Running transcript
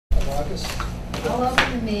August. I'll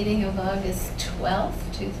open the meeting of August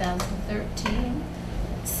 12th, 2013,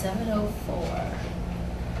 at 7:04.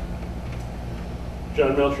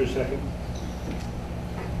 John Melcher, second.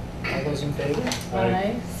 All those in favor?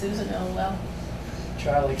 Aye. Susan Elwell.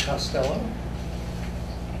 Charlie Costello.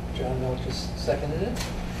 John Melcher seconded it.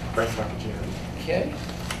 Frank Marcucci. Okay.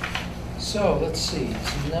 So, let's see.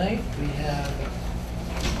 Tonight we have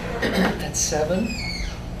at 7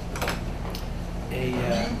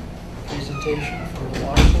 a presentation from the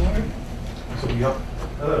water board. So, yep.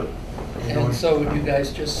 Hello. And so you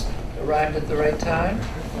guys just arrived at the right time?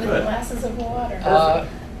 With Good. glasses of water.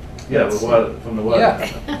 Yeah, the water, from the water. Yeah.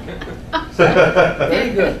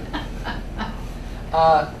 Very good.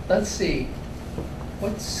 Let's see.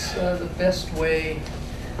 What's the best way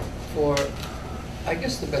for, I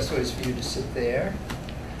guess the best way is for you to sit there.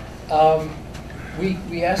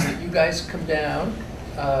 We asked that you guys come down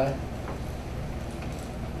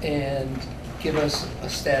and give us a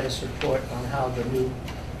status report on how the new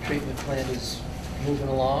treatment plant is moving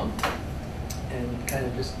along, and kind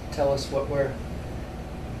of just tell us what we're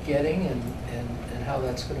getting and how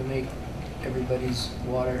that's going to make everybody's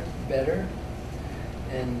water better.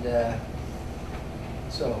 And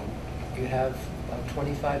so you have about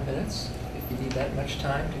 25 minutes, if you need that much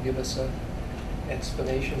time, to give us an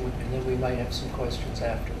explanation, and then we might have some questions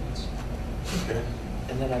afterwards. Okay.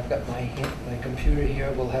 And then I've got my computer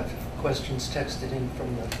here. We'll have questions texted in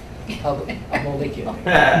from the public. I'm only kidding.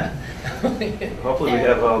 Hopefully we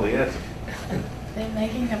have all the answers. They're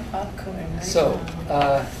making a popcorn right So,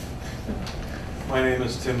 now. My name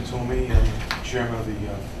is Tim Toomey. I'm chairman of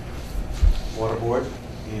the Water Board,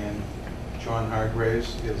 and John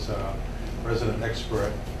Hargraves is a resident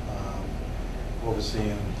expert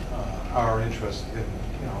overseeing our interest in,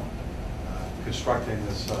 constructing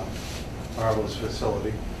this marvelous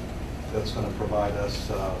facility that's going to provide us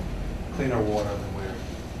cleaner water than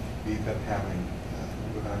we've been having.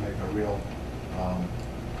 We're going to make a real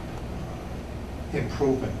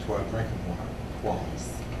improvement to our drinking water quality.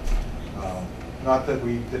 Not that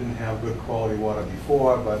we didn't have good quality water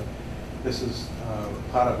before, but this is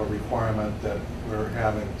part of a requirement that we're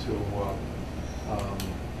having to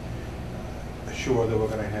assure that we're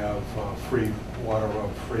going to have free water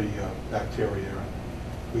of free bacteria.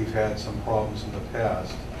 We've had some problems in the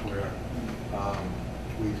past where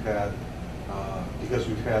we've had, because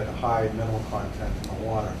we've had high mineral content in the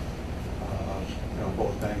water,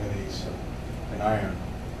 both manganese and iron,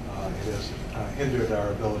 it has hindered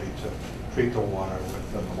our ability to treat the water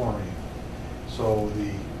with chlorine. So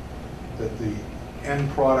the end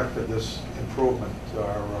product of this improvement to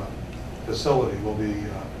our facility will be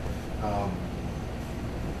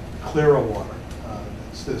clearer water.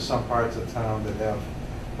 There's some parts of town that have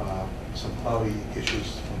some cloudy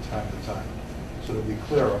issues from time to time. So it'll be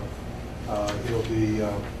clearer. It'll be,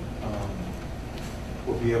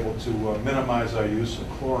 we'll be able to minimize our use of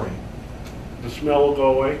chlorine. The smell will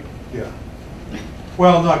go away? Yeah.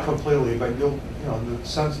 Well, not completely, but the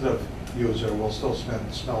sensitive user will still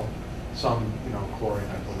smell some, chlorine,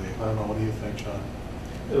 I believe. I don't know, what do you think, John?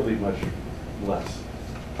 It'll be much less.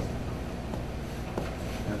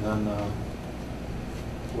 And then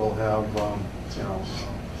we'll have,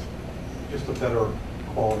 just a better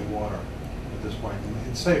quality water at this point. And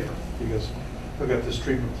it's safer because we've got this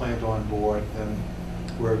treatment plant on board, and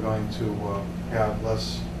we're going to have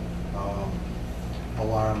less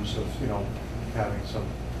alarms of, having some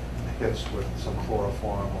hits with some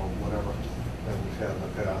chloroform or whatever that we've had in the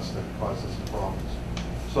past that causes some problems.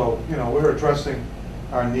 So, we're addressing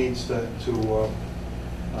our needs to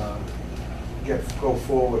go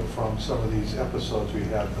forward from some of these episodes we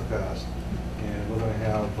had in the past, and we're going to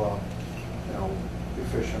have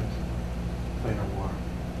efficient, cleaner water.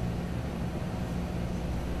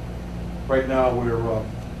 Right now, we're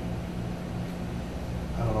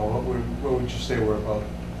I don't know, what would you say we're about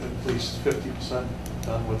at least 50%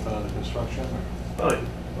 done with the construction? Well,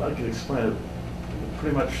 I can explain it. We're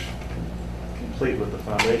pretty much complete with the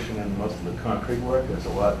foundation and most of the concrete work. There's a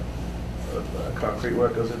lot of concrete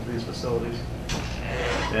work goes into these facilities.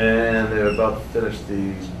 And they're about to finish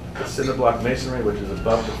the cinder block masonry, which is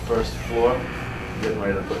above the first floor, getting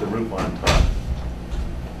ready to put the roof on top.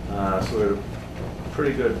 So we're a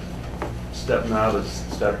pretty good step now to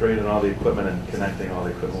start bringing all the equipment and connecting all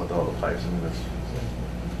the equipment with all the pipes.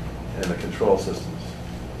 And the control systems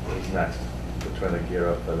is next. We're trying to gear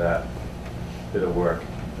up for that bit of work.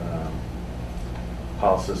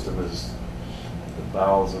 Power system is the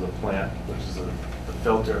bowels of the plant, which is the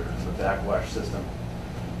filter and the backwash system.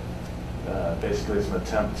 Basically, it's an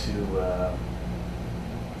attempt to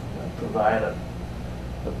provide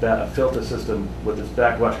a filter system with its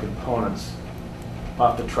backwash components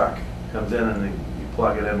off the truck. Comes in and you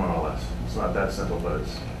plug it in more or less. It's not that simple, but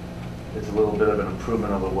it's a little bit of an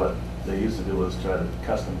improvement over what they used to do, was try to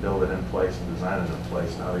custom build it in place and design it in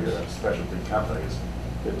place. Now you have specialty companies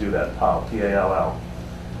that do that, PAL, P-A-L-L.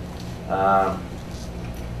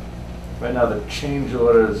 Right now, the change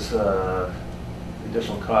orders,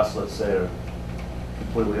 additional costs, let's say, are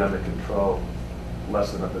completely under control,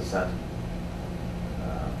 less than 1%.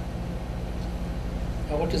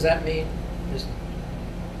 Now, what does that mean? Just-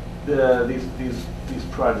 These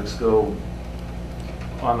projects go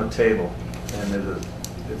on the table, and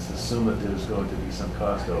it's assumed that there's going to be some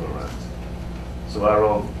cost overruns. So our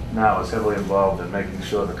role now is heavily involved in making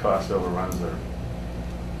sure the cost overruns are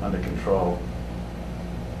under control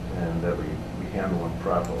and that we handle them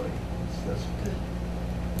properly. That's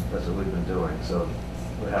what we've been doing. So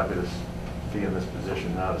we're happy to be in this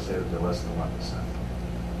position now to say that they're less than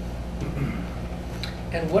 1%.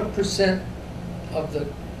 And what percent of the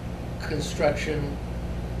construction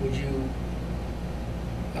would you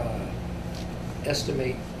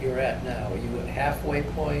estimate you're at now? Are you at halfway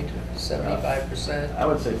point, 75%? I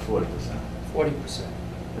would say 40%. 40%?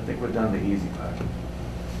 I think we're done the easy part.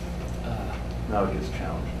 Now it gets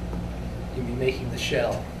challenging. You'd be making the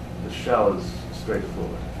shell. The shell is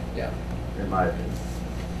straightforward, Yeah. in my opinion.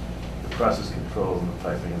 The process controls and the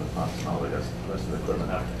piping and the pumps and all the rest of the equipment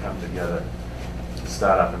have to come together to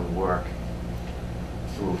start up and work.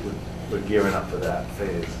 So we're gearing up for that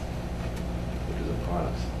phase, which is upon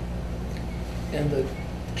us. And the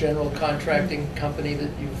general contracting company that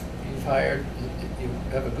you've hired, you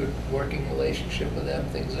have a good working relationship with them?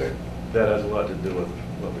 Things are, That has a lot to do with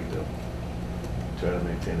what we do. Try to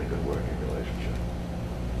maintain a good working relationship.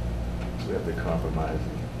 So we have to compromise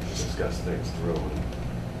and discuss things through. And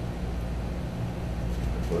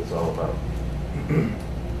that's what it's all about.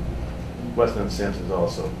 Weston and Sampson is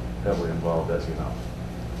also heavily involved, as you know.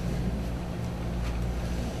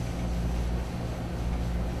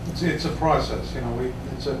 It's a process, you know,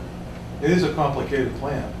 it is a complicated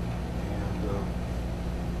plan,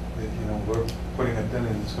 and, you know, we're putting it in,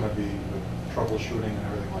 and it's gonna be with troubleshooting and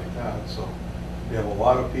everything like that, so we have a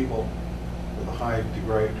lot of people with a high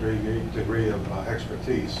degree of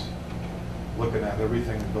expertise looking at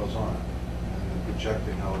everything that goes on, and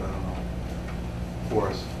projecting out, I don't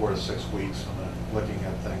know, 4 to 6 weeks, and then looking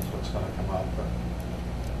at things, what's gonna come up,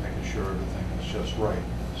 and making sure everything is just right,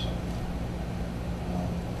 so.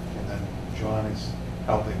 And then John is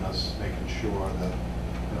helping us, making sure that,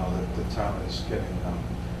 you know, that the town is getting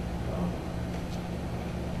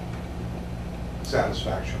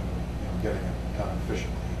satisfaction, you know, getting it done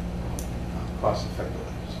efficiently, cost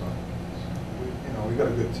effectively. So, you know, we got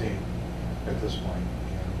a good team at this point,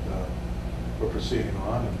 and we're proceeding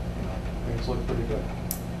on, and, you know, things look pretty good.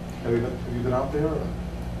 Have you been out there? Or?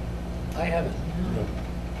 I haven't.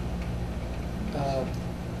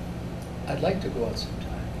 I'd like to go out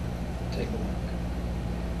sometime, take a look.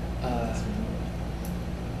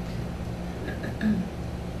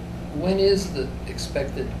 When is the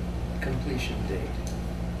expected completion date?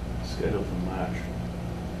 Scheduled for March.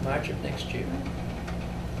 March of next year?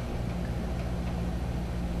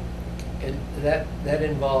 And that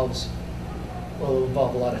involves, well, it'll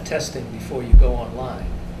involve a lot of testing before you go online.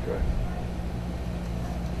 Correct.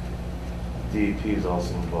 DEP is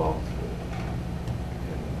also involved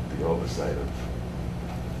in the oversight of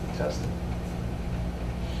the testing.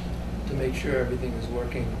 To make sure everything is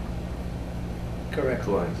working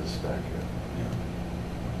correctly. According to spec,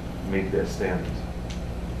 Yeah. meet their standards.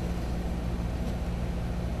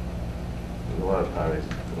 There's a lot of parties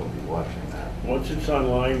that will be watching that. Once it's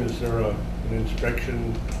online, is there an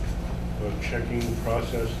inspection, a checking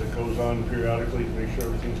process that goes on periodically to make sure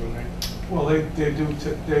everything's okay? Well, they do,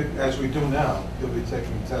 as we do now, they'll be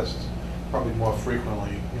taking tests probably more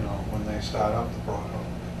frequently, you know, when they start up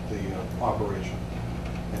the operation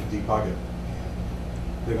and debug it.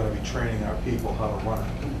 And they're gonna be training our people how to run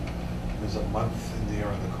it. There's a month in there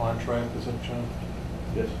in the contract, is it, John?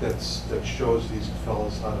 Yes. That shows these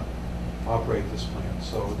fellows how to operate this plant.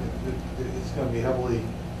 So it's gonna be heavily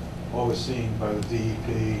overseen by the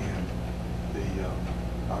DEP and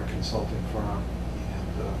our consulting firm,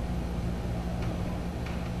 and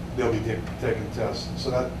they'll be taking tests. So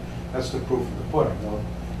that's the proof of the pudding.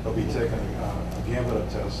 They'll be taking a gamut of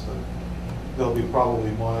tests. They'll be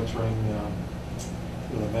probably monitoring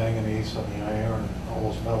the manganese and the iron and all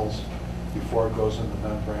those metals before it goes in the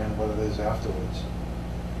membrane, what it is afterwards.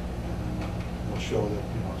 And then they'll show that,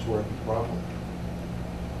 you know, it's working properly.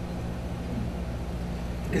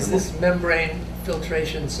 Is this membrane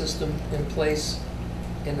filtration system in place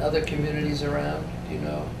in other communities around? you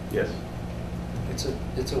know? Yes.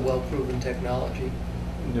 It's a well-proven technology.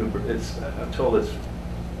 I'm told it's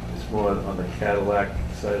more on the Cadillac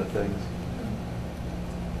side of things.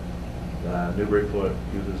 Newburyport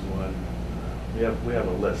uses one. We have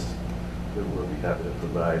a list that we'll be happy to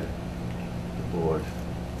provide the board.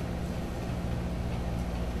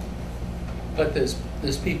 But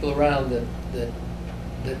there's people around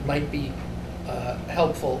that might be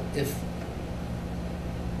helpful if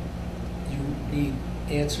you need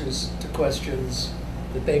answers to questions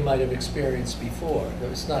that they might have experienced before.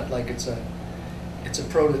 It's not like it's a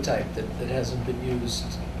prototype that hasn't been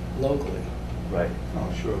used locally. Right.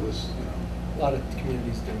 Oh, sure, this, A lot of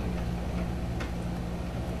communities doing it.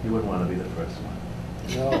 You wouldn't want to be the first one.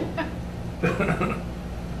 No.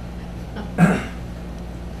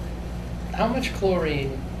 How much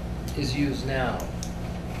chlorine is used now?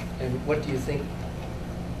 And what do you think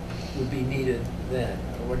would be needed then?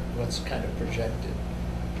 Or what's kind of projected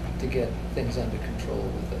to get things under control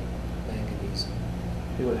with the manganese?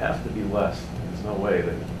 It would have to be less. There's no way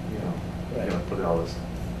that, you're going to put all this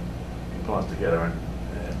components together and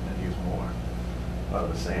use more out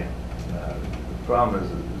of the same. The problem is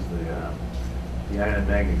the iron and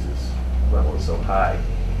manganese level is so high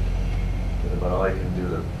that about all I can do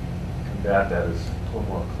to combat that is pull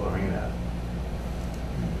more chlorine out.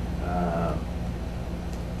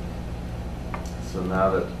 So now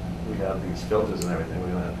that we have these filters and everything,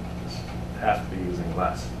 we're going to have to be using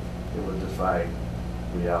less. It would defy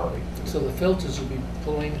reality. So the filters will be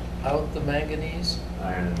pulling out the manganese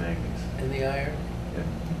Iron and manganese and the iron? and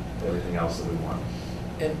everything else that we want.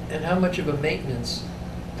 And how much of a maintenance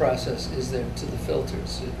process is there to the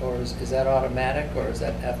filters? Or is that automatic, or does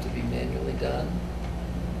that have to be manually done?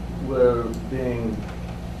 We're being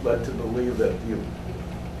led to believe that you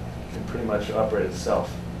can pretty much operate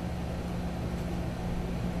itself.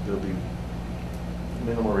 There'll be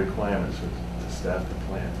minimal requirements to staff the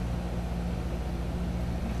plant,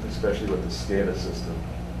 especially with the SCADA system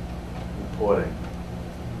reporting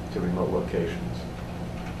to remote locations,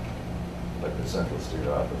 like the Central Street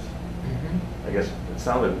office. Mm-hmm. I guess it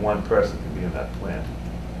sounds like one person can be in that plant.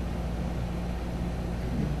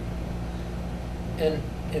 And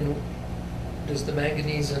does the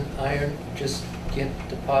manganese and iron just get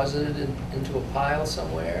deposited into a pile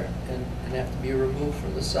somewhere and have to be removed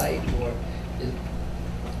from the site? Or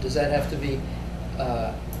does that have to be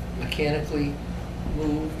mechanically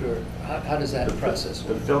moved, or how does that process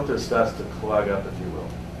The work? filter starts to clog up, if you will.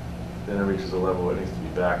 Then it reaches a level where it needs to be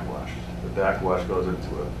backwashed. The backwash goes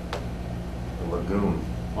into a lagoon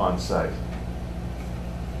on site.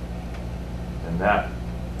 And that,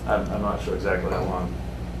 I'm not sure exactly how long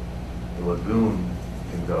the lagoon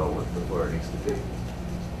can go before it needs to be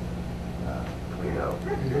cleaned out.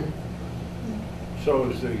 Mhm. So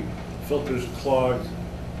as the filter's clogged,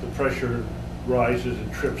 the pressure rises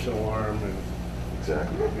and trips an alarm and,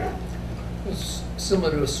 Exactly. yeah. It's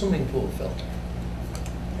similar to a swimming pool filter.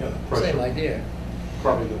 yeah, the Same pressure, idea.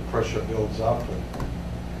 probably the pressure builds up, and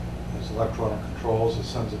there's electronic controls, it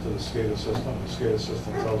sends it to the SCADA system, the SCADA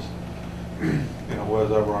system tells,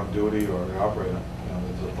 whether we're on duty or the operator,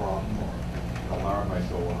 there's a problem, or an alarm might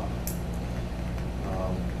go off.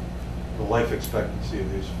 The life expectancy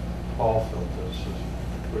of these Hall filters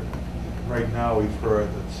is, right now, we've heard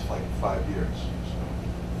it's like 5 years.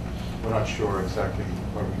 So we're not sure exactly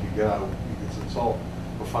where we can get out, because it's all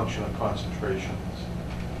a function of concentrations,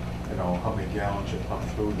 how many gallons you pump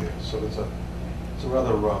through there. So it's a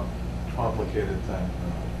rather complicated thing.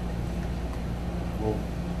 We'll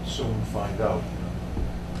soon find out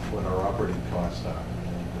what our operating costs are.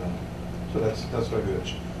 And so that's going to be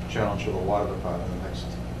a challenge for the water department in the next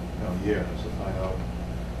year, is to find out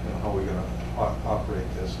how we're going to operate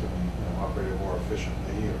this, and operate it more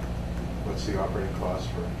efficiently, or what's the operating cost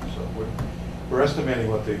for it. So we're estimating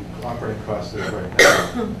what the operating cost is right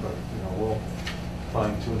now, but we'll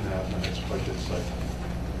fine tune that in the next budget cycle.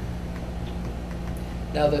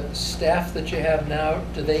 Now, the staff that you have now,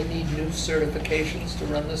 do they need new certifications to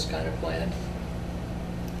run this kind of plant?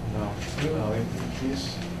 No,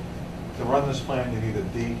 to run this plant, you need a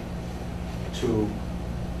D2,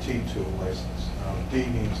 T2 license. Now, D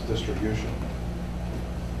means distribution.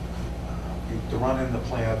 To run in the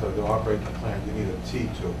plant or to operate the plant, you need a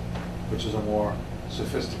T2, which is a more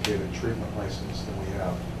sophisticated treatment license than we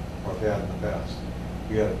have or have had in the past.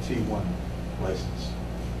 We had a T1 license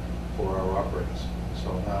for our operators,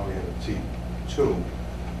 so now we have a T2.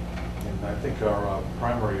 And I think our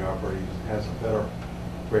primary operator has a better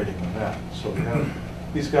rating than that. So we have,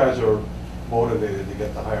 these guys are motivated to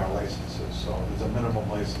get the higher licenses, so there's a minimum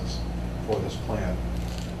license for this plant,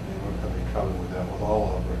 and we're going to be covered with that with all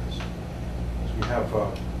operators. we have,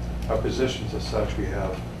 our positions as such, we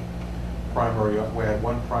have we have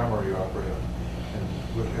one primary operator, and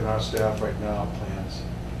within our staff right now plans,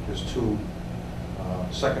 there's two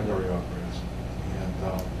secondary operators.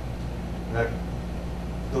 And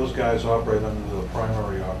those guys operate under the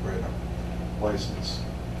primary operator license,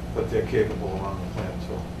 but they're capable around the plant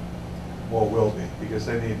too, or will be, because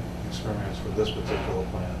they need experience with this particular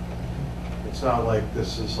plant. It's not like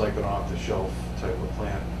this is like an off-the-shelf type of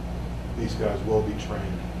plant. These guys will be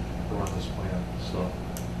trained to run this plant, so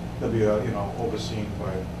they'll be, overseen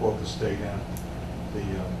by both the state and the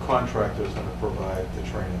contractor is going to provide the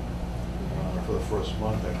training for the first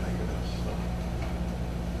month, I think it is.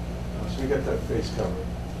 So we get that base covered.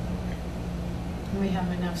 We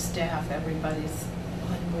have enough staff, everybody's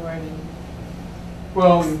on board and.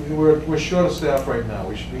 Well, we're short of staff right now.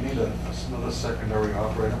 We need another secondary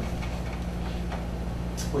operator.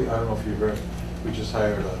 I don't know if you heard, we just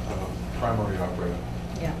hired a primary operator.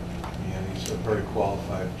 Yeah. And he's a very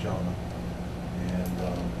qualified gentleman. And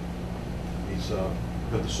he's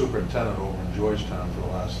been the superintendent over in Georgetown for the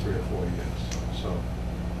last 3 or 4 years. So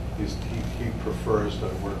he prefers to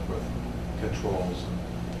work with controls and,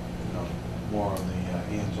 more on the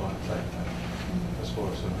hands-on type thing, as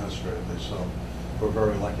opposed to administratively. So we're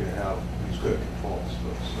very lucky to have, he's good at controls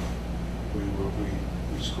too. So we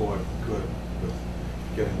scored good with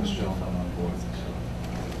getting this gentleman on board. So,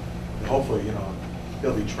 and hopefully,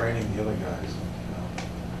 he'll be training the other guys, and,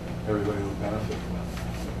 everybody will benefit from it.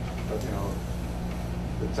 But,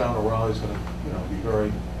 the town of Raleigh's going to, be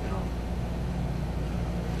very,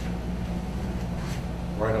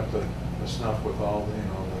 right up the snuff with all, the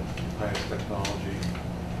highest technology,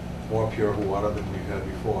 more pure water than we've had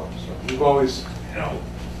before. So we've always,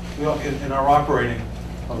 in our operating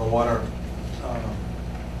of the water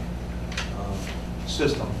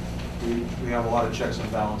system, we have a lot of checks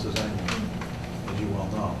and balances anyway, as you well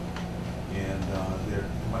know. And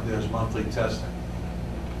there's monthly testing.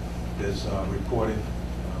 There's reporting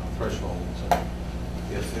thresholds. And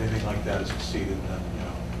if anything like that is exceeded, then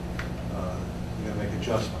you're going to make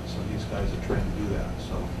adjustments. And these guys are trained to do that.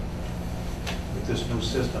 So with this new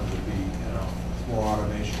system, would be more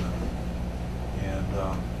automation of it, and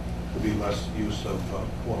could be less use of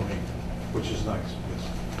chlorine, which is nice because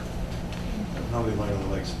nobody really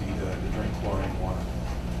likes to drink chlorine water.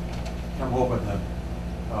 I'm hoping that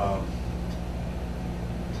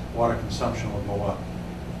water consumption will go up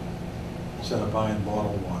instead of buying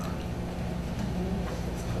bottled water.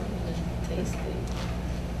 Tasty.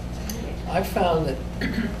 I've found that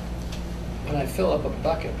when I fill up a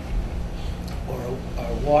bucket or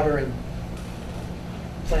a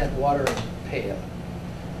plant watering pail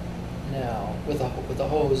now with a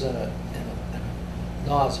hose and a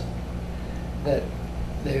nozzle, that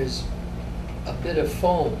there's a bit of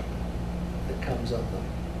foam that comes on them.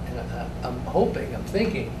 And I'm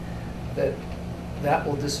thinking that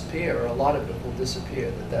will disappear, or a lot of it will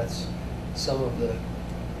disappear, that's some of the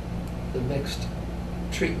mixed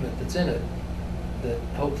treatment that's in it that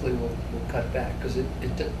hopefully will cut back, because it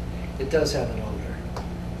does have an odor.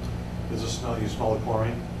 Does it smell? You smell the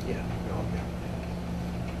chlorine? Yeah. Yeah.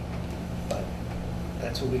 But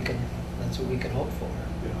that's what we can hope for.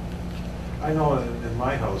 Yeah. I know in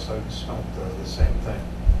my house I smelled the same thing.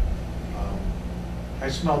 I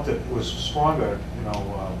smelled it was stronger, I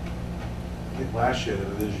think last year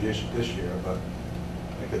than it is this year, but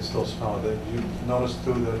I could still smell it. You notice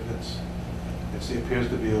too that it appears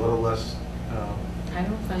to be a little less. I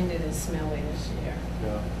don't find it as smelly this year.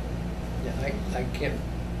 Yeah. Yeah, I can't.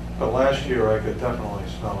 But last year I could definitely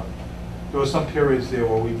smell it. There were some periods there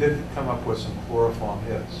where we did come up with some chloroform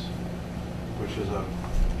hits, which is a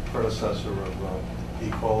predecessor of E.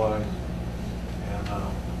 coli, and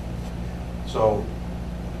so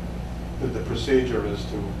the procedure is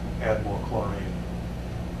to add more chlorine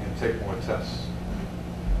and take more tests.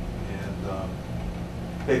 And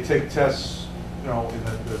they take tests, in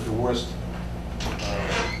the worst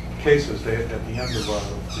cases, at the end of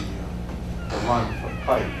the run from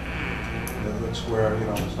pipe. That's where,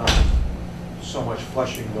 there's not so much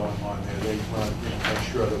flushing going on there. They want to make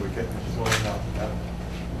sure that we're getting chlorine out in that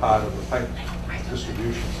part of the pipe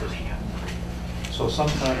distribution system. So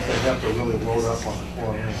sometimes they have to really load up on the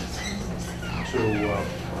chlorine to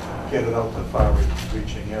get it out to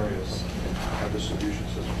far-reaching areas of our distribution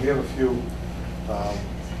system. We have a few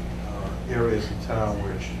areas in town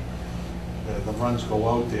which the runs go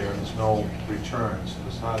out there and there's no return, so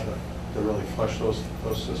it's hard to really flush those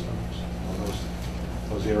systems or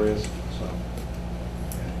those areas. So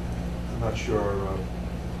I'm not sure.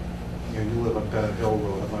 You live on Bennett Hill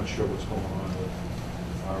Road. I'm not sure what's going on with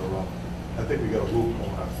our. I think we got a loop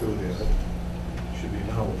going up through there. should be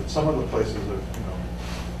minimal, but some of the places are,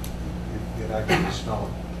 it actually smell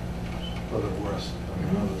a little worse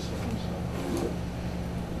than others. So.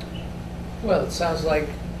 Well, it sounds like,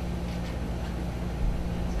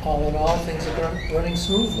 all in all, things are running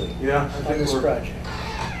smoothly Yeah, I on think this we're project.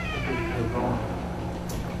 going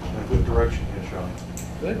in a good direction here, Charlie.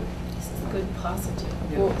 Good. This is good positive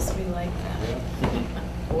Yeah. news, we like that.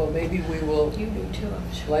 Well, maybe we will You do too,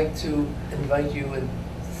 I'm sure. like to invite you in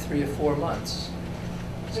 3 or 4 months.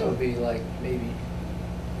 So it'll be like maybe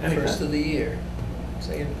Anytime. first of the year,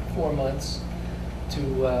 say in 4 months,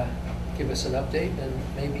 to give us an update, and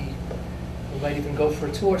maybe we might even go for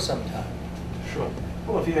a tour sometime. Sure.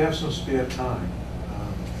 Well, if you have some spare time,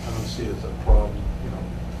 I don't see it as a problem,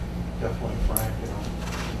 definitely Frank,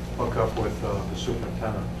 hook up with the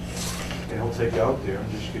superintendent, and he'll take you out there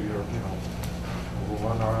and just give you, we'll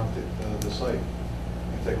run around the site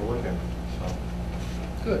and take a look at it, so.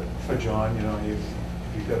 Good. For John, if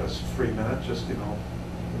you got a free minute, just, We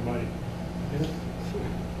might.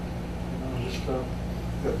 just go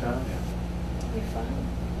down there. We fun.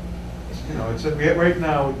 Right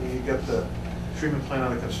now, you get the treatment plant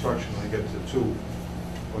under construction, we get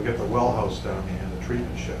we get the well house down here and the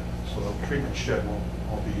treatment shed. So the treatment shed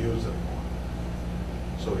won't be used anymore.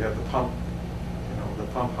 So we have the pump, the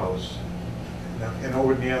pump house. And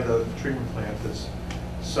over near the treatment plant, there's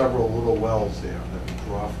several little wells there that we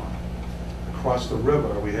draw from. Across the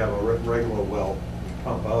river, we have a regular well we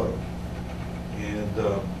pump out of. And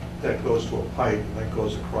that goes to a pipe, and that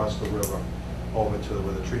goes across the river over to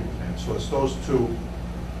where the treatment plant. So it's those two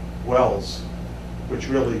wells, which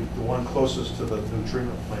really, the one closest to the new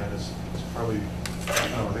treatment plant is probably,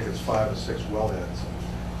 I think it's 5 or 6 wellheads.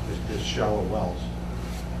 There's shallow wells.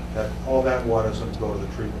 All that water's gonna go to the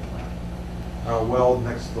treatment plant. Our well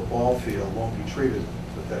next to the ball field won't be treated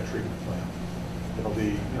with that treatment plant. It'll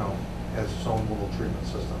be, has its own little treatment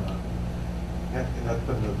system. And that's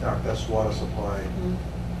been our best water supply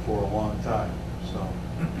for a long time. So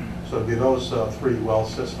it'll be those 3 well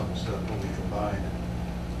systems that will be combined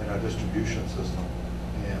in our distribution system.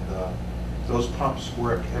 And those pumps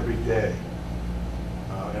work every day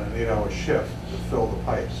in an 8-hour shift to fill the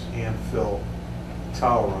pipes and fill the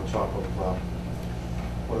tower on top of,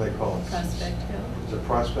 what do they call it? Prospect Hill. Is it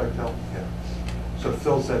Prospect Hill? Yeah. So it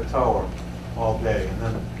fills that tower all day, and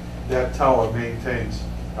then that tower maintains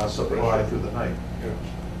our supply through the night.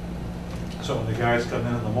 So when the guys come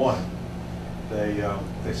in the morning,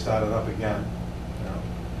 they start it up again,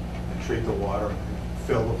 and treat the water, and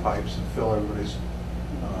fill the pipes, and fill everybody's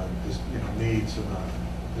needs in the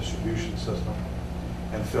distribution system,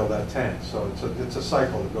 and fill that tank. So it's a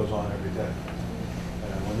cycle that goes on every day.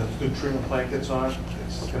 And when the new treatment plant gets on,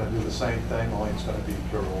 it's going to do the same thing, only it's going to be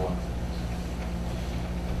pure water.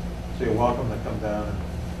 So you're welcome to come down and,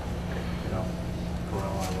 go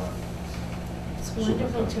around our It's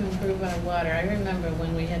wonderful to improve our water. I remember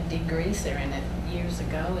when we had degreaser in it years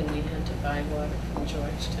ago, and we had to buy water from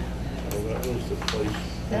Georgetown. And Well, that was the place.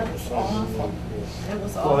 That was awful. It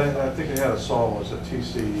was Well, awful. I think it had a solve, was a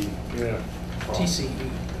TCE. Yeah. TCE,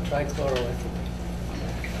 trichloroethylene.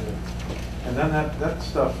 And then that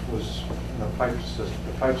stuff was in the pipes, the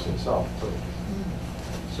pipes itself too.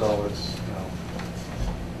 Mm. So it's,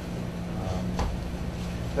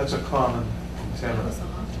 that's a common That was contaminant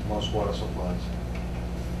awful. in most water supplies.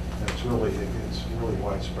 And it's really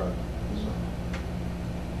widespread. So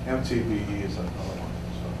MTBE is another one,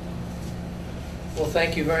 Well,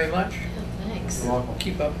 thank you very much. Yeah, thanks. so. You're welcome.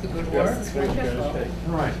 Keep up the good Yeah. work. This is Thanks, guys.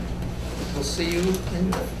 wonderful. All right, We'll see you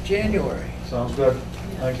in January. sounds good.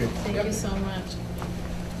 Yeah. Thank you. Thank you so much.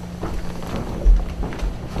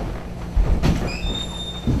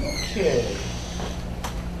 Okay.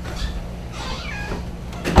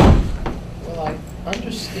 Well, I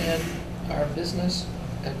understand our business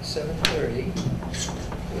at 7:30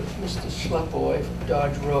 with Mr. Schleppoy from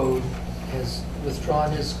Dodge Road has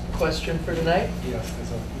withdrawn his question for tonight. Yes,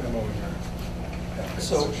 there's a memo in your.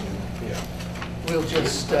 So- Yeah. We'll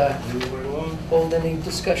just Move right along. hold any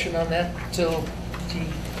discussion on that till he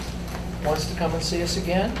wants to come and see us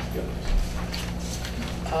again. Yep.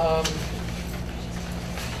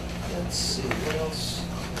 Let's see, what else?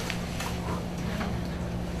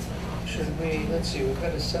 Should we, let's see, we've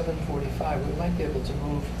got a 7:45, we might be able to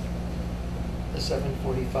move the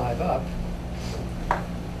 7:45 up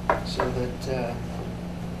so that,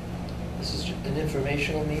 this is an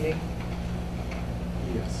informational meeting.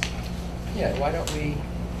 Yes. Yeah, why don't we,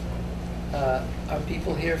 are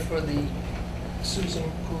people here for the Susan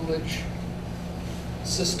Coolidge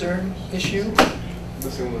cistern issue?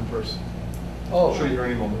 Missing one person. Oh. I'll show you here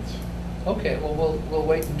any moment. Okay, well, we'll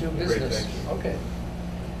wait and do Great, business. thank you. Okay.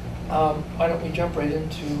 Why don't we jump right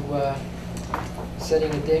into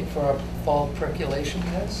setting a date for our fall percolation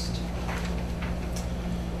test?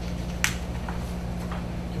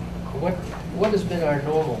 What has been our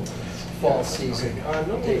normal fall season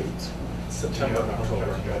Normally, dates? September and October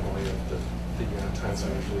are normally the times I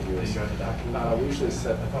usually use. We usually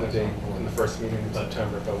set the date in the first meeting in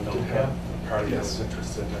September, but we did have a party that was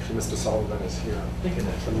interested. Actually, Mr. Sullivan is here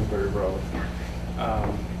from Newbury Road.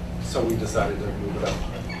 So we decided to move it up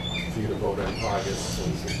for you to vote in August, so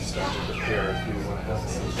we can start to prepare if you want to have the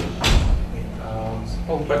season.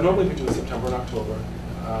 But normally we do September and October,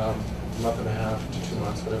 a month and a half to 2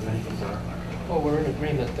 months, whatever you prefer. Well, we're in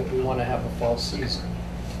agreement that we want to have a fall season.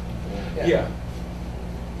 Yeah.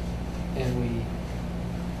 And we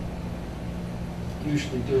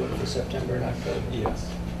usually do it for September and October. Yes.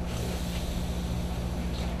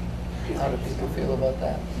 How do people feel about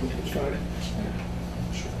that?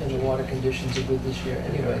 And the water conditions are good this year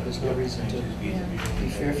anyway, there's no reason to be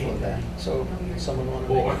fearful of that. So, someone want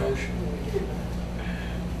to make a motion?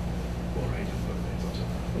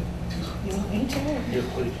 You want me to? Yeah,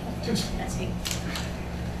 please.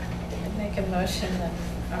 I make a motion that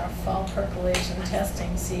our fall percolation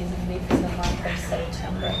testing season be for the month of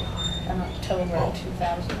September and October of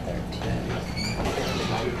 2013.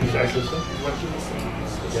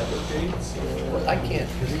 Well, I can't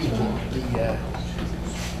read the,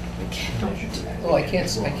 oh, I can't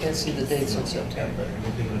see the dates in September.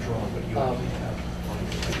 Do you want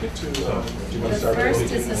The to start first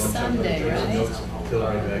early? is a Sunday, right?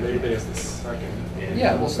 Labor Day is the second.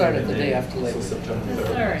 Yeah, we'll start at the day after So Labor Day. September The 3rd.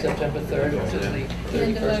 third. September 3rd to the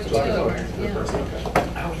End of 31st of October, October. yeah.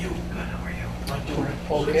 How are you? Good, how are you?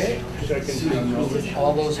 Okay, Second.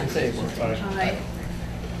 all those in favor? Aye. Aye.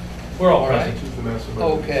 We're all All right. present.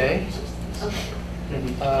 Okay.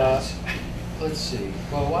 Let's see,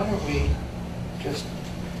 well, why don't we just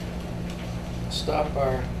stop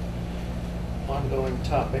our ongoing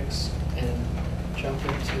topics and jump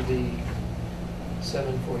into the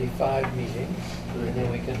 7:45 meeting, and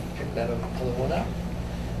then we can pick that other one up.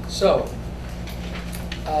 So,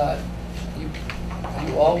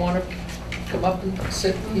 you all want to come up and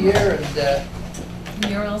sit here, and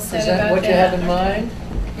You're all is set that about what you have in mind?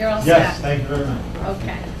 You're all set? Yes, thank you very much.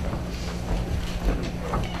 Okay.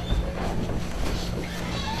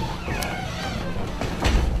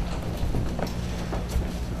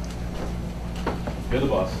 You're the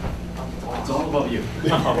boss. It's all about you.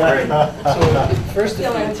 So, first,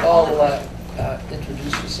 if you all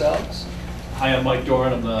introduce yourselves. Hi, I'm Mike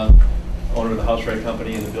Doran. I'm the owner of the House Right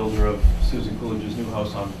Company and the builder of Susan Coolidge's new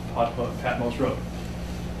house on Patmos Road.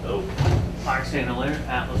 So, Mark Sandler,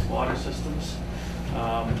 Atlas Water Systems,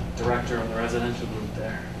 director of the residential group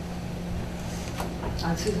there.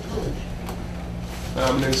 I'm Susan Coolidge.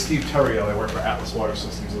 My name is Steve Terrio. I work for Atlas Water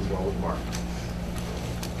Systems as well with Mark.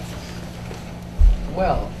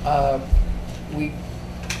 Well, we're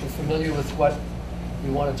familiar with what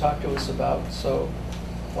you want to talk to us about, so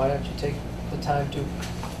why don't you take the time to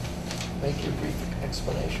make your brief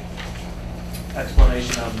explanation?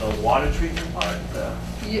 Explanation of the water treatment part.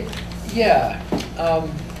 Yeah,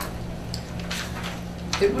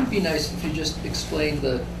 it would be nice if you just explained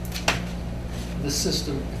the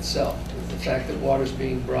system itself, the fact that water's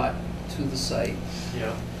being brought to the site,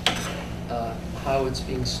 Yeah. how it's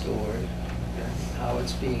being stored, how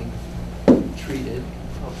it's being treated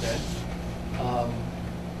Okay.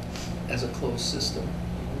 as a closed system.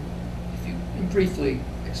 If you can briefly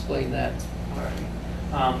explain that. All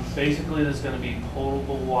right. Basically, there's going to be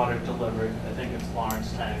potable water delivered. I think it's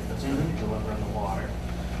Lawrence Tank that's going to be delivering the water.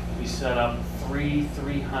 We set up 3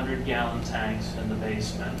 300-gallon tanks in the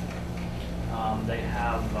basement. They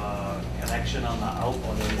have a connection on the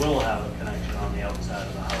or they will have a connection on the outside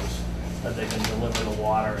of the house that they can deliver the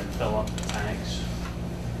water and fill up the tanks.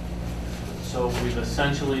 So we've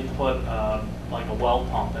essentially put like a well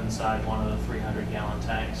pump inside one of the 300-gallon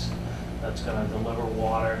tanks that's going to deliver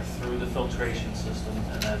water through the filtration system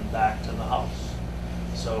and then back to the house.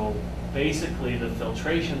 So basically the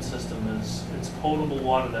filtration system it's potable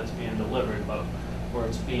water that's being delivered, but where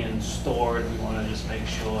it's being stored, we want to just make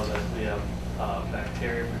sure that we have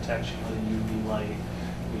bacteria protection with UV light.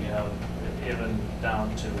 We have even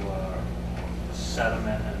down to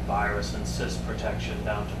sediment and virus and cyst protection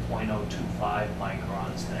down to 0.025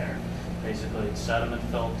 microns there. Basically, it's sediment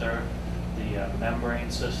filter, the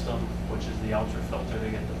membrane system, which is the ultra filter to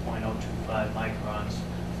get the 0.025 microns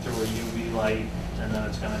through a UV light, and then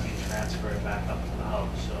it's going to be transferred back up to the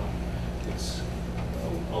house. So it's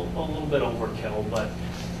a little bit overkill, but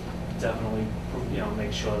definitely,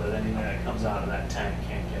 make sure that anything that comes out of that tank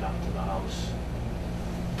can't get up to the house.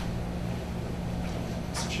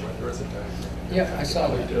 Mr. Sure, there is a diagram. Yeah, I saw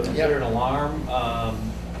that. Is there an alarm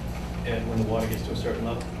and when the water gets to a certain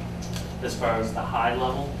level? As far as the high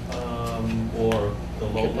level, Or the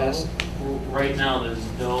low level? Capacity. right now, there's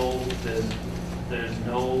no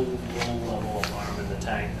low-level alarm in the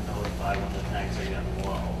tank to notify when the tanks are getting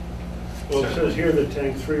low. Well, it says here that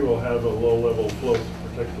tank 3 will have a low-level flow to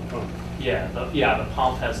protect the pump. Yeah, the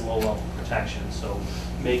pump has low-level protection, so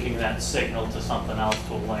making that signal to something else,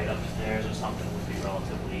 to a light upstairs or something, would be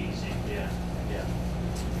relatively easy, yeah.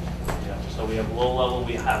 So we have low level,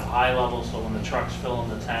 we have high level, so when the truck's filling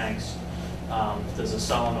the tanks, there's a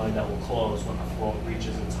solenoid that will close when the flow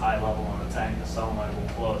reaches its high level on the tank, the solenoid will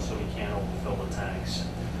close so we can't overfill the tanks.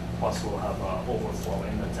 Plus we'll have overflow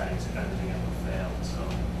in the tanks if anything ever failed, so.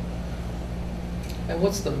 And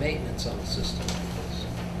what's the maintenance on a system like this?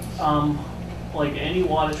 Like any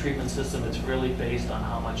water treatment system, it's really based on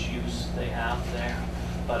how much use they have there.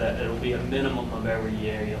 But it'll be a minimum of every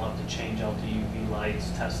year. You'll have to change out the UV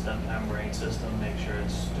lights, test that membrane system, make sure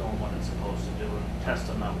it's doing what it's supposed to do, and test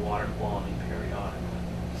on that water quality periodically.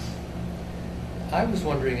 I was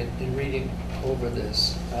wondering, in reading over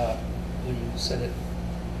this, when you said it,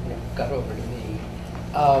 got over to me,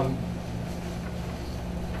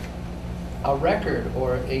 a record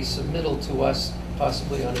or a submittal to us,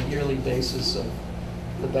 possibly on a yearly basis, of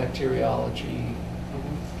the bacteriology,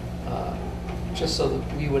 just so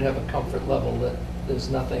that we would have a comfort level that there's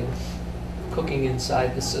nothing cooking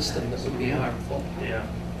inside the system that would be harmful. Yeah.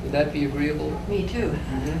 Would that be agreeable? Me too.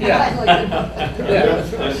 Yeah. I'd like to know. Yeah.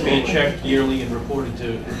 That's being checked yearly and reported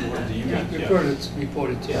to you guys.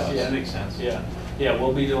 Reported to Yeah, us. that makes sense. Yeah,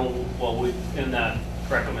 we'll be doing, in that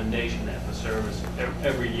recommendation there for service,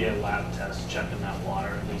 every year lab tests, checking that water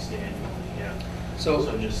at least annually, yeah. So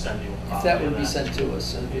So just send you a copy if that of would be sent to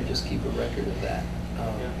us, and we just keep a record of that, Yeah.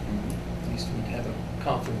 at least we'd have a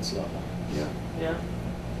confidence level. Yeah.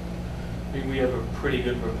 We have a pretty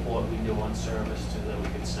good report we do on service too that we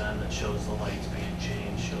could send that shows the lights being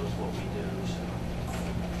changed, shows what we do, so.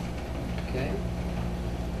 Okay.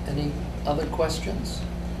 Any other questions?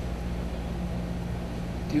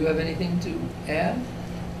 Do you have anything to add?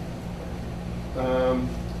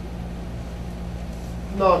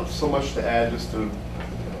 Not so much to add, just to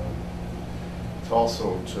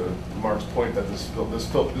also to Mark's point that this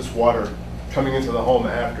water coming into the home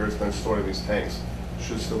after it's been stored in these tanks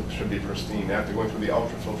should be pristine after going through the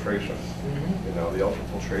ultrafiltration. You know, the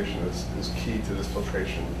ultrafiltration is key to this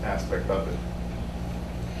filtration aspect of it.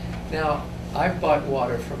 Now, I've bought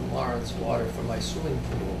water from Lawrence Water for my swimming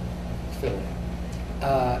pool filling.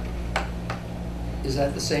 Is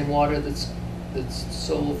that the same water that's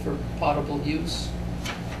sold for potable use?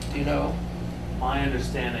 Do you know? My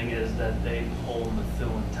understanding is that they pull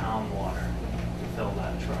Methuen town water to fill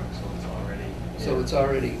that truck, so it's already. So it's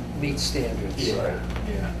already meets standards. Yeah.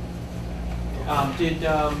 Did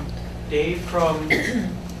Dave from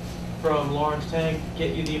Lawrence Tank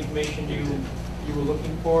get you the information you were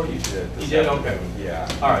looking for? He did. You did? Okay. Yeah.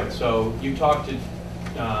 All right, so you talked to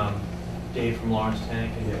Dave from Lawrence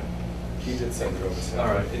Tank? And Yeah, he did send it over to him. All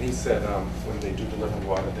right. And he said when they do deliver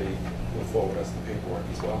water, they will forward us the paperwork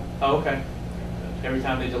as well. Oh, okay. Every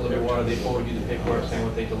time they deliver water, they forward you the paperwork saying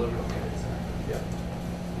what they delivered? Yeah.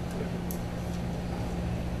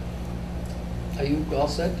 Are you all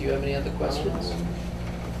set? Do you have any other questions?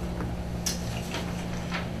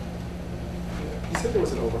 He said there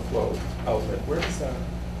was an overflow outlet. Where is that?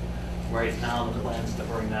 Right now, the plan's to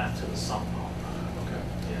bring that to the sump pump. Okay.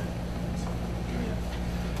 Yeah.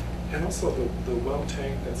 And also the well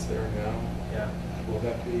tank that's there now, Yeah. will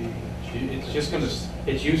that be? It's just gonna,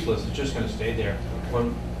 it's useless, it's just gonna stay there.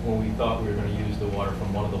 When we thought we were gonna use the water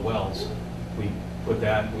from one of the wells, we put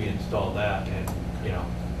that, we installed that, and,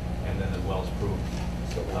 and then the well's proved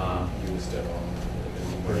So it won't be used at all?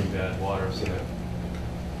 pretty bad water, so that.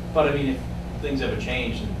 But I mean, if things ever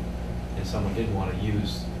changed and someone did wanna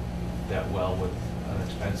use that well with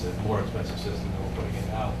an more expensive system than we're putting in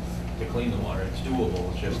now to clean the water, it's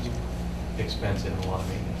doable, it's just expensive and a lot of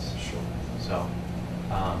maintenance. Sure. So,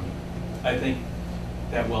 I think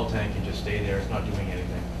that well tank can just stay there, it's not doing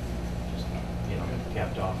anything, just,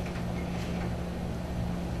 capped off.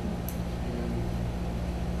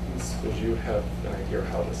 Would you have an idea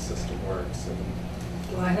how the system works? And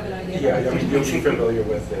Do I have an idea? yeah, I mean, you'll be familiar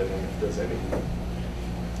with it, and if there's any,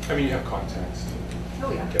 I mean, you have contacts to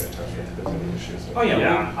Oh, yeah. get in touch with if there's any issues. Oh,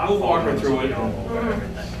 yeah, we'll walk her through it.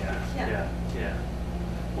 Everything, Yeah. yeah.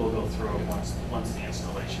 We'll go through it once the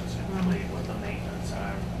installation's complete, what the maintenance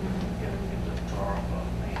are. Yeah, we can draw up a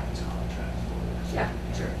maintenance contract for it. Yeah,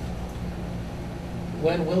 sure.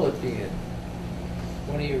 When will it be in?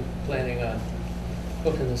 When are you planning on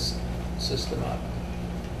hooking this system up?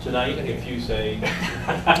 Tonight, if you say, go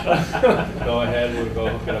ahead, we'll go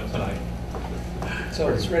hook it up tonight. So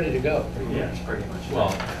it's ready to go. Yeah, it's pretty much. Well,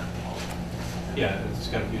 yeah, it's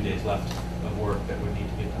got a few days left of work that would need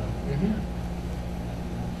to get done. Mhm.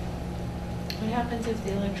 What happens if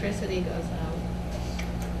the electricity goes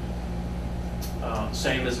out?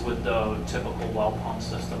 Same as with the typical well pump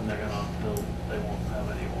system, they won't have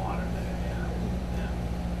any water there.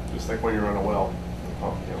 Just like when you're on a well, the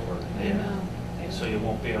pump can't work. I Yeah. know. So you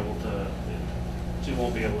won't be able to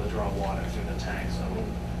draw water through the tank, so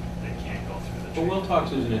they can't go through the But tank. we'll talk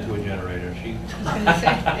Susan into a generator. She, I was gonna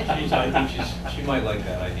say. I think she might like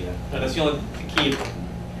that idea. That's the only key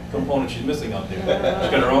component she's missing out there.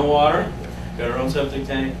 She's got her own water, got her own septic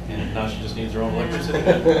tank, and now she just needs her own electricity.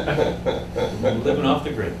 Living off the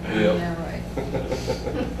grid. Yeah, right.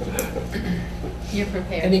 You're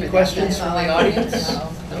prepared Any for that, questions that's from all the I need to audience? know.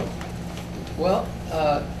 No? Well,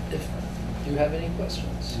 if, do you have any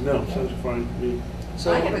questions? No, sounds fine to me.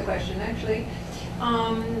 So, I have a question, actually.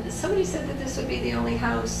 Somebody said that this would be the only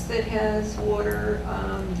house that has water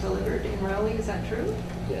delivered in Raleigh, is that true?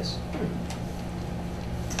 yes.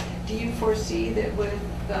 Do you foresee that with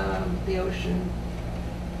the ocean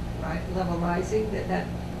level rising, that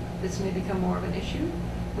this may become more of an issue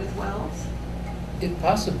with wells? It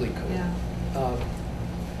possibly could. Yeah.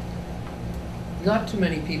 Not too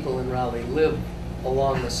many people in Raleigh live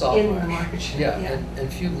along the salt In marsh. the marsh, Yeah, yeah.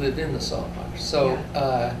 and few live in the salt marsh. So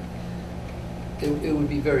it would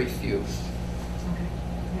be very few. Okay,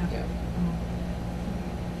 yeah.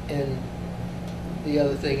 Yeah. And the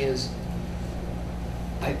other thing is,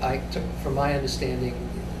 I took, from my understanding,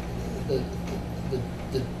 the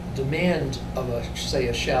demand of say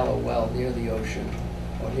a shallow well near the ocean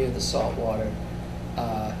or near the salt water,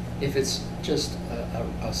 if it's just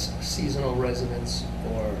a seasonal residence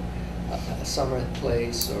or a summer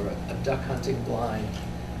place or a duck hunting blind,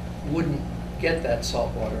 wouldn't get that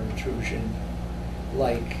saltwater intrusion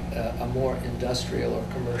like a more industrial or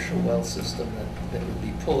commercial well system that would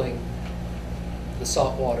be pulling the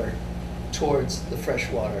salt water towards the fresh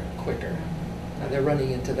water quicker. Now, they're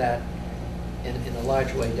running into that in a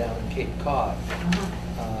large way down in Cape Cod,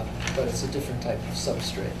 but it's a different type of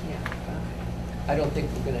substrate. Yeah. I don't think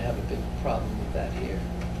we're going to have a big problem with that here.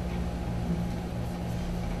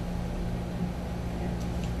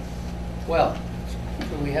 Well,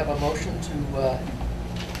 do we have a motion to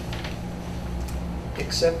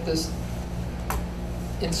accept this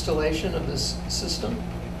installation of this system?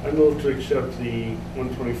 I move to accept the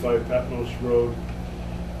 125 Patmos Road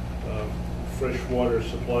freshwater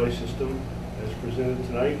supply system as presented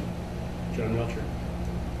tonight. John Melcher.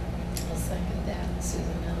 I'll second that, Susan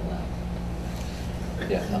Elwell.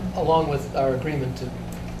 Yeah, along with our agreement to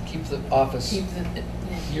keep the office Keep the,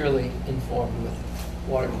 yearly informed with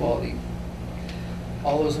water quality.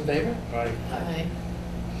 All those in favor? Aye. Aye.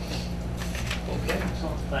 Okay.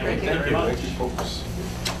 Thank you very much. Thank you, folks.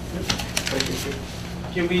 Thank you.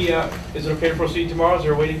 Can we, is it okay to proceed tomorrow? Is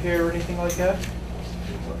there a waiting period or anything like that?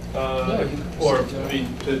 No, you can Or, proceed I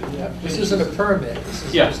mean, Yeah, this isn't a permit, this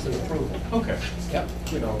is Yeah. just an approval. Okay. Yep.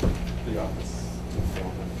 You know, the office.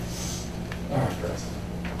 All right, Chris.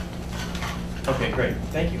 Okay, great.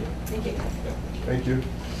 Thank you. Thank you. Thank you.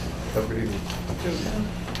 Have a good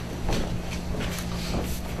evening.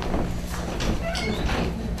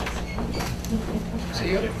 So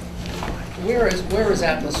where is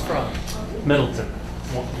Atlas from? Middleton,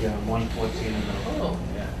 yeah, 114 in Middleton. Oh,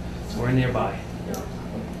 Yeah, so we're nearby. good.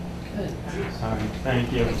 All right,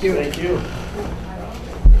 thank you. Thank you. Thank you.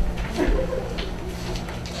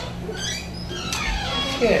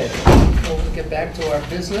 Okay, we'll get back to our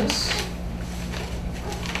business.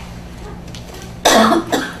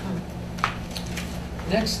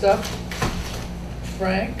 Next up,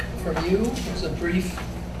 Frank, from you, is a brief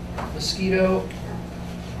mosquito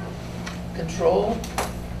control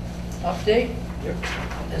update Yep.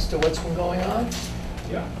 as to what's been going on.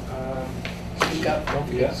 Yeah. Speak up, don't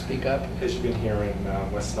forget to speak up. As you've been hearing,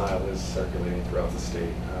 West Nile is circulating throughout the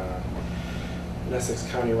state. In Essex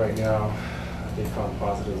County right now, they found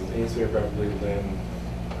positives in Ainsworth, Beverly, Lynn,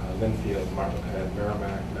 Linfield, Marblehead,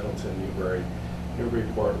 Merrimack, Middleton,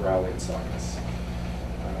 Newburyport, Raleigh, and Saugus.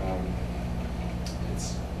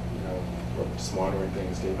 It's, we're just monitoring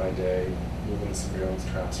things day by day, moving the surveillance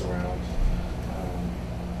traps around,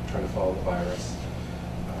 trying to follow the virus.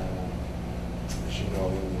 As you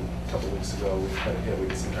know, a couple of weeks ago, we had a hit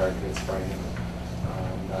with some targeted spraying.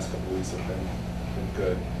 Last couple of weeks have been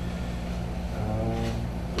good.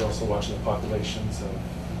 We're also watching the populations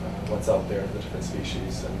of what's out there, the different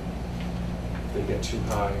species, and if they get too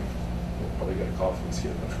high, we'll probably get a call from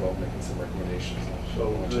mosquito control making some recommendations. on So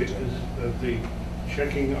what to do. the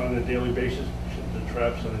checking on a daily basis, the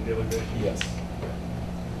traps on a daily basis? Yes.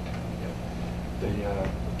 They,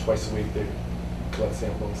 twice a week, they collect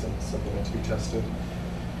samples and something to be tested.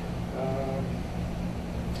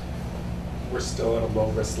 We're still at a low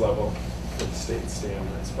risk level for the state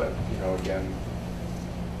standards, but, you know, again,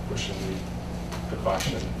 pushing the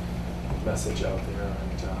precaution message out there.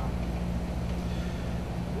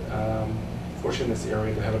 And fortunately in this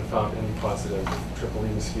area, they haven't found any positive triple E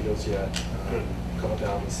mosquitoes yet. A couple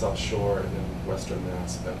down the South Shore and then Western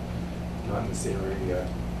Mass, but not in this area yet.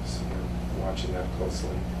 So we're watching that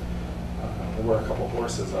closely. There were a couple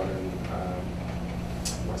horses out in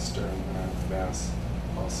Western Mass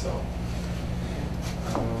also.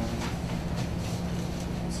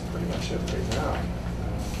 That's pretty much it right now.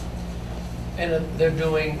 And they're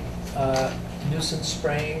doing nuisance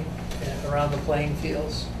spraying around the playing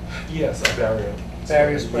fields? Yes, a barrier.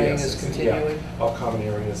 Barrier spraying Yes, is it's- continuing? yeah, all common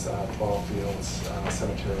areas, ball fields,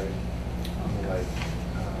 cemetery, and the like,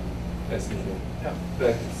 as needed. Yep.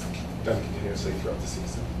 That's done continuously throughout the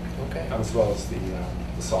season. Okay. As well as the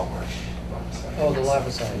salt marsh larvicide. Oh, the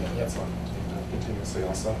larvicide, Yeah, yep. that's on continuously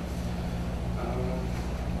also.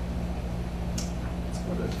 That's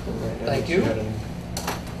about it for right now. Thank If you. had any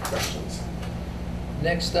questions?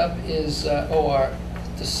 Next up is to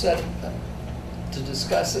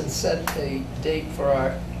discuss and set a date for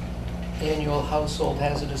our annual Household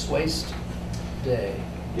Hazardous Waste Day.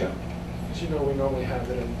 Yeah, as you know, we normally have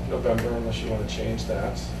it in November unless you want to change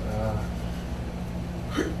that.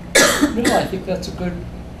 No, I think that's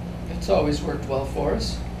it's always worked well for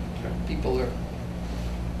us. Okay. People are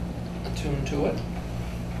attuned to it.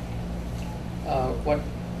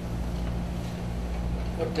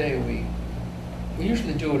 What day are we? We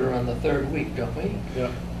usually do it around the third week, don't we?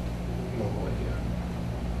 Yeah. Normally, yeah.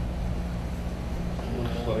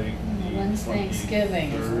 Looks like the When's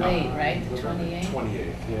Thanksgiving? It's 23rd. late, right? The November 28th?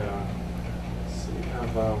 28th, yeah. So you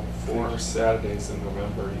have 4 Saturdays in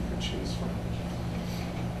November you could choose from.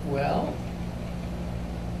 Well,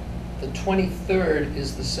 the 23rd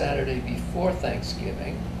is the Saturday before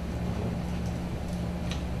Thanksgiving.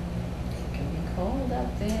 It can be cold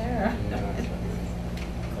up there. Yeah,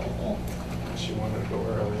 Cold. unless you wanted to go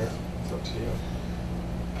earlier, it's up to you.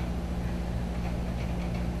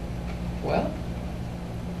 Well,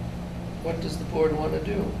 what does the board want to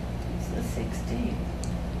do? It's the 16th.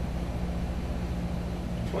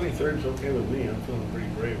 23rd's okay with me, I'm feeling pretty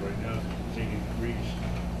brave right now, it's 80 degrees.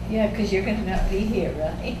 Yeah, because you're gonna not be here,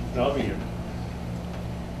 right? I'll be here.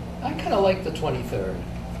 I kind of like the 23rd.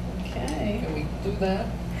 Okay. Can we do that?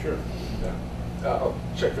 Sure. Yeah. I'll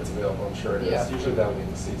check if it's available, I'm sure it is. Yeah. Usually that'll be in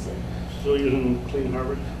the season. Still using Clean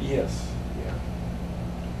Harbor? Yes, yeah.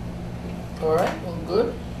 All right, well,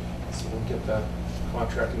 good. So we'll get that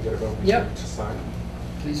contract and get it over to Yep. to sign.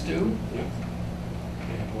 Please do. Yeah.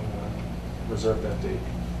 And we'll reserve that date and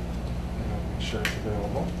make sure it's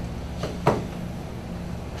available.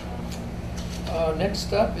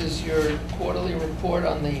 Next up is your quarterly report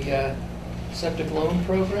on the septic loan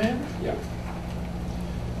program. Yeah.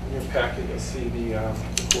 In your packet, you'll see the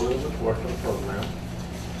quarterly report for the program.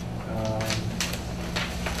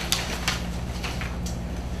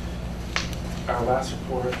 Our last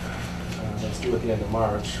report, that's due at the end of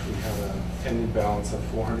March, we have an ending balance of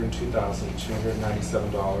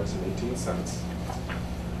 $402,297.18.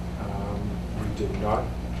 We did not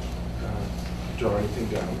draw anything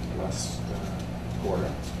down last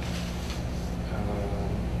quarter.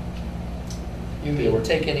 You They mean were-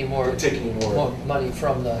 take any more, take any more- money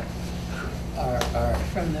from our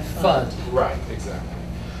From the fund? Right, exactly.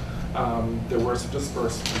 There were some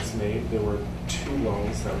disbursements made. There were 2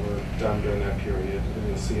 loans that were done during that period, and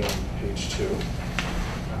you'll see on page 2.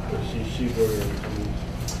 I see Seabury and some.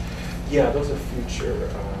 Yeah, those are future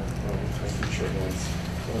loans.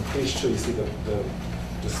 On page 2, you see the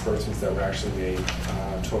disbursements that were actually made,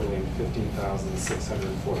 totaling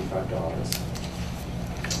 $15,645.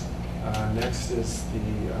 Next is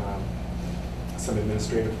some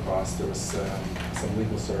administrative costs. There was some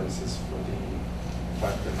legal services for the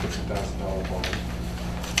 $550,000 bond.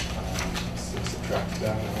 So subtract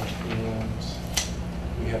that out, and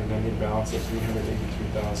we had an ending balance of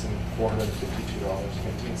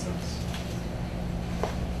 $383,452.18.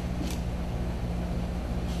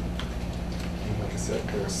 And like I said,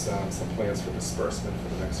 there's some plans for disbursement for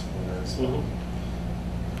the next quarter as well.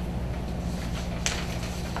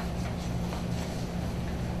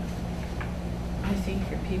 I think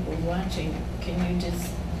for people watching, can you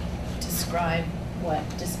just describe what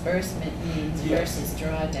disbursement means Yes. versus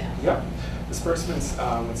drawdown? Yeah, disbursements,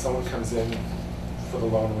 when someone comes in for the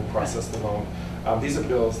loan, we process the loan. These are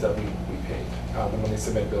bills that we paid. Then when they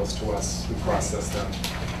submit bills to us, we process them,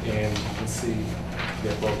 and you can see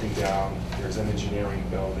they're broken down. There's an engineering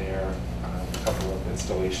bill there, a couple of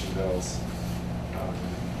installation bills.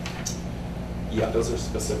 Yeah, those are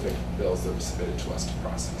specific bills that were submitted to us to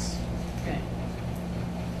process. Okay.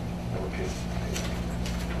 That were paid.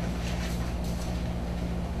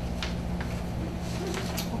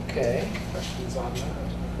 Okay. Questions on that?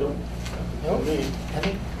 Nope. I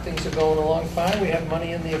think things are going along fine. We have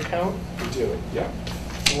money in the account We do, yeah,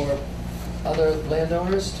 for other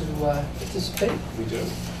landowners to participate. we do.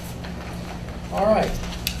 All right.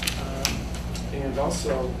 And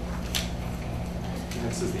also,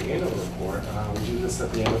 this is the annual report. We do this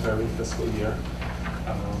at the end of every fiscal year.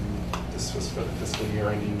 This was for the fiscal year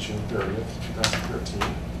ending June 30th, 2013.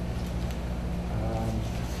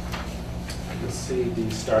 You'll see the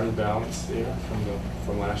starting balance there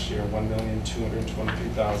from last year,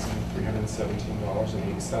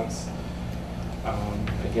 $1,223,317.80.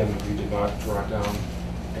 Again, we did not draw down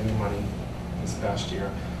any money this past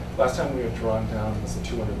year. Last time we had drawn down was the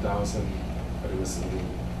 $200,000, but it was in the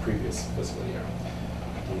previous fiscal year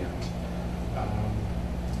at the end.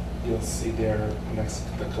 You'll see there next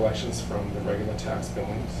the collections from the regular tax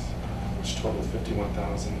billings, which totaled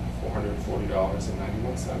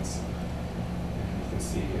 $51,440.91. You can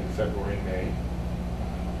see in February and May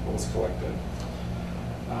what was collected.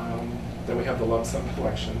 Then we have the lump sum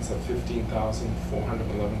collections of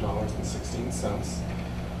 $15,411.16.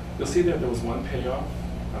 You'll see that there was one payoff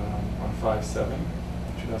on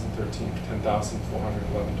 5/7/2013,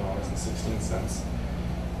 $10,411.16.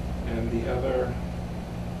 And the other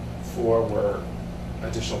four were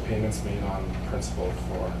additional payments made on principal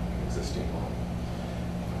for an existing loan.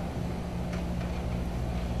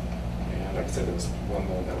 And like I said, there was one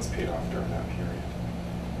loan that was paid off during that period.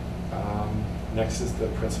 Next is the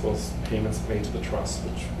principal's payments made to the trust,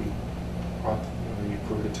 which we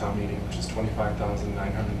approved at town meeting, which is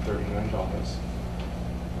 $25,939,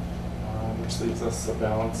 which leaves us a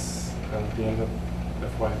balance at the end of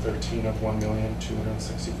FY13 of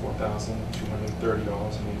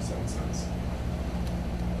 $1,264,230.87.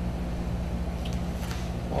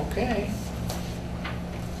 Okay.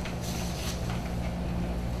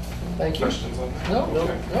 Thank you. Questions on that? No,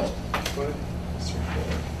 Okay. no. Go ahead. Mr.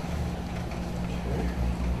 Fuller. Okay.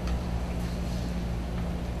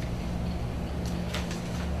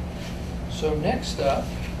 So next up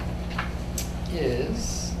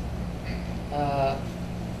is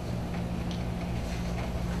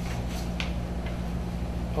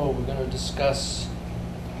we're going to discuss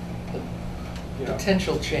the Yeah.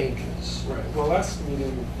 potential changes. Right. Well, last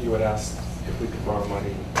meeting you had asked if we could borrow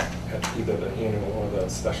money at either the annual or the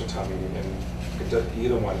special town meeting, and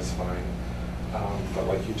either one is fine. But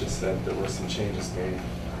like you just said, there were some changes made.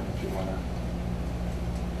 If you want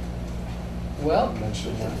Well, to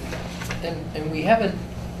mention that. and we haven't,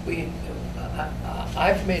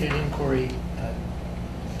 I've made an inquiry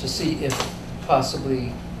to see if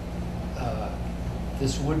possibly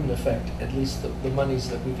this wouldn't affect at least the monies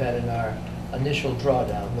that we've had in our initial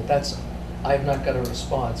drawdown, but I've not got a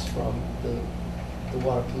response from the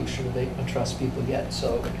Water Pollution Abatement Trust people yet,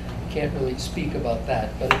 so can't really speak about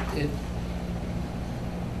that. But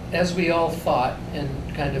as we all thought and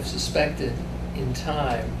kind of suspected in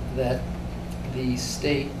time, that the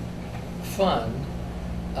state fund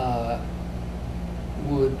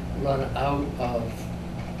would run out of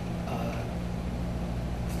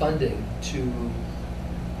funding to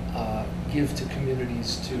give to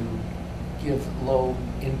communities to give low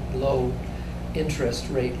interest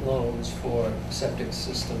rate loans for septic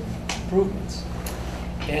system improvements.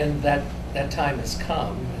 And that time has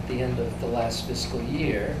come at the end of the last fiscal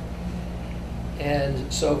year. And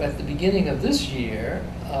so at the beginning of this year,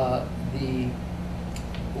 the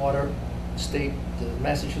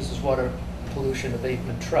Massachusetts Water Pollution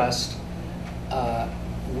Abatement Trust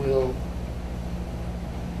will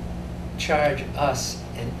charge us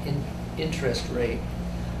an interest rate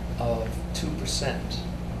of 2%.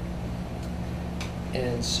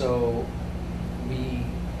 And so we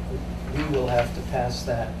will have to pass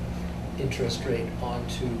that interest rate on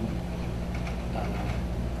to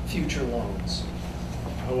future loans.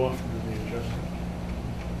 How often do they adjust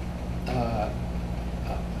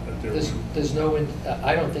it? There's no,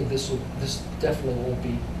 I don't think this definitely won't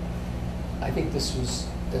be, I think this was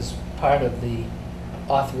as part of the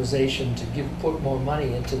authorization to put more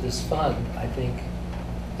money into this fund. I think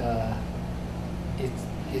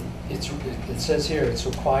it says here it's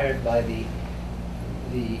required by the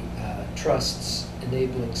trust's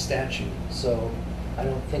enabling statute, so I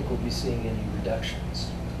don't think we'll be seeing any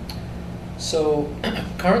reductions. So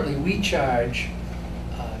currently we charge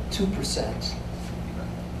 2%.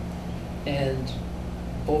 And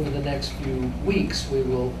over the next few weeks, we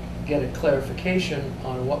will get a clarification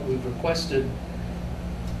on what we've requested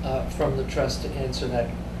from the trust to answer that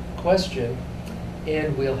question,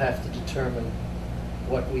 and we'll have to determine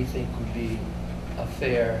what we think would be a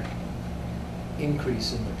fair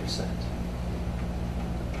increase in the percent,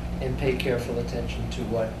 and pay careful attention to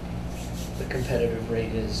what the competitive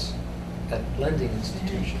rate is at lending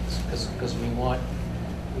institutions, because we want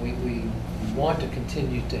to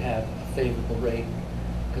continue to have a favorable rate,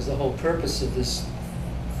 because the whole purpose of this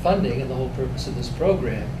funding and the whole purpose of this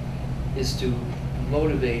program is to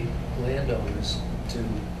motivate landowners to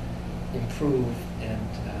improve and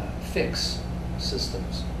fix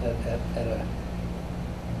systems at a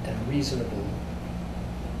reasonable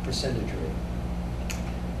percentage rate.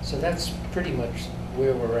 So that's pretty much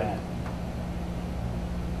where we're at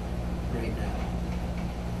right now.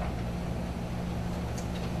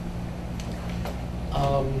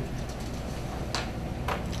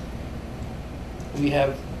 We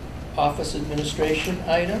have office administration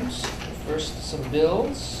items. First, some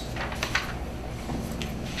bills.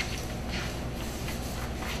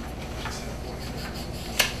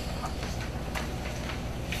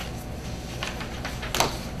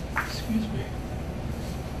 Excuse me.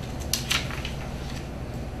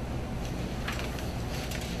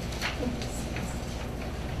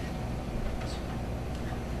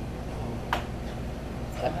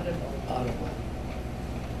 Audible.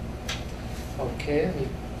 Okay, let me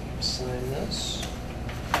sign this.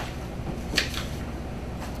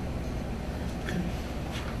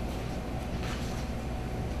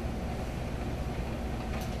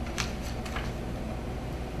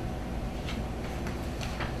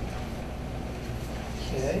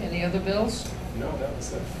 Okay, any other bills? No, that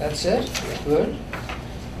was it. That's it? Good.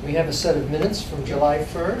 We have a set of minutes from July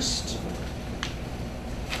 1st.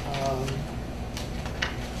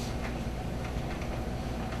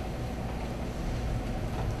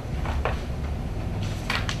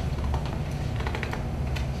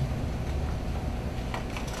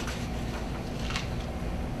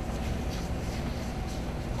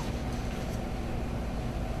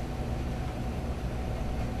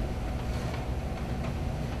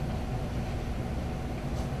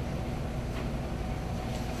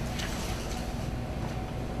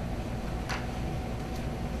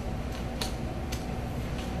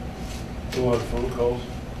 A lot of phone calls,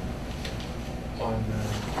 On,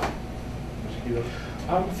 mosquitoes.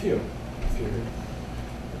 a few. Yeah.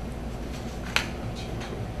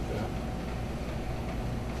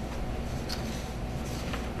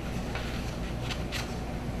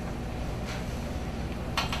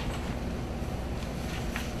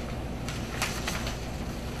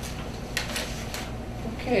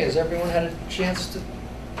 Okay, has everyone had a chance to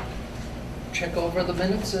check over the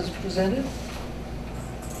minutes as presented?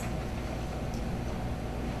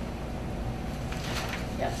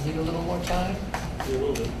 Yes. Need a little more time? A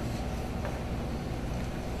little bit.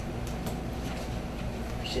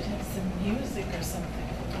 We should have some music or something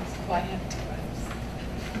for those quiet times.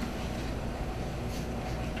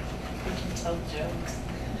 We can tell jokes.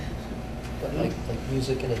 But like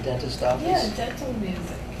music in a dentist office? Yeah, dental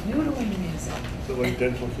music, noodling music. Is it like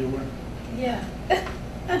dental humor? Yeah.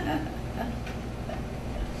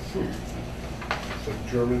 It's like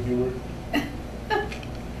German humor?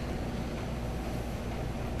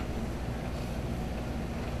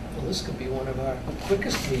 Well, this could be one of our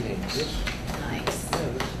quickest meetings. Yes. Nice. Yeah,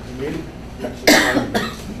 this is the meeting. That's the time.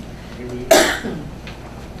 Maybe-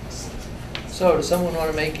 So, does someone want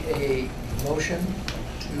to make a motion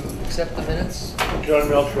to accept the minutes? John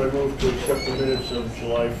Melcher, I move to accept the minutes of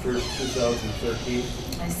July 1st, 2013.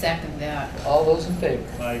 I second that. All those in favor?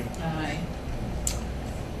 Aye. Aye.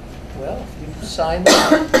 Well, if you sign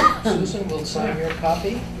them, Susan will sign your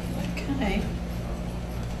copy. Okay.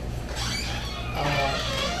 Uh,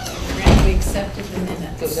 Grant, we accepted the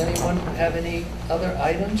minutes. Does anyone have any other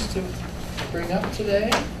items to bring up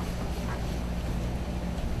today?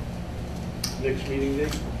 Next meeting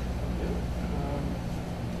date?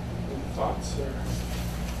 Any thoughts or?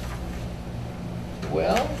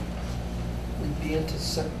 Well, we'd be into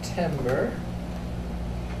September.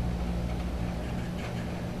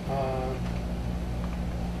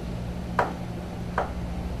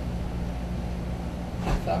 I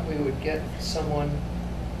thought we would get someone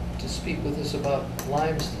to speak with us about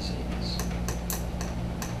Lyme's disease.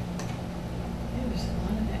 Yeah, there's a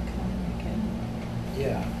lot of that coming again.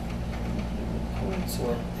 Yeah.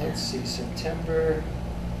 So, let's see, September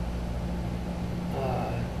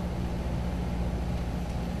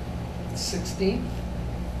 16th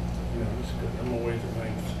Yeah, that's good. I'm away the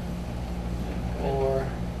 9th. or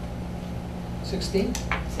 16th?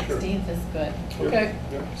 16th is good. Okay,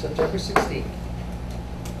 Yep. September 16th.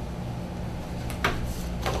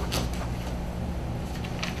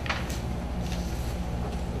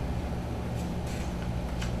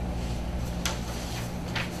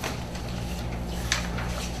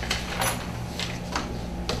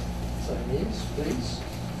 Sign these, please.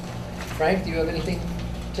 Frank, do you have anything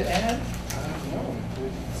to add? No,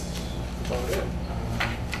 it's about it.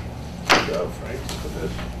 Good job, Frank, for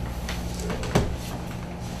this.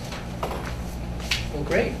 Well,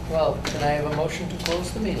 great. Well, can I have a motion to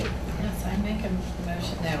close the meeting? Yes, I make a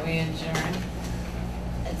motion that we adjourn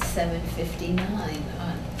at 7:59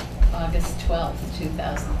 on August 12th,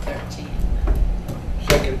 2013.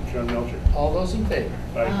 Second, John Melcher. All those in favor?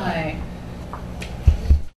 Aye. Aye.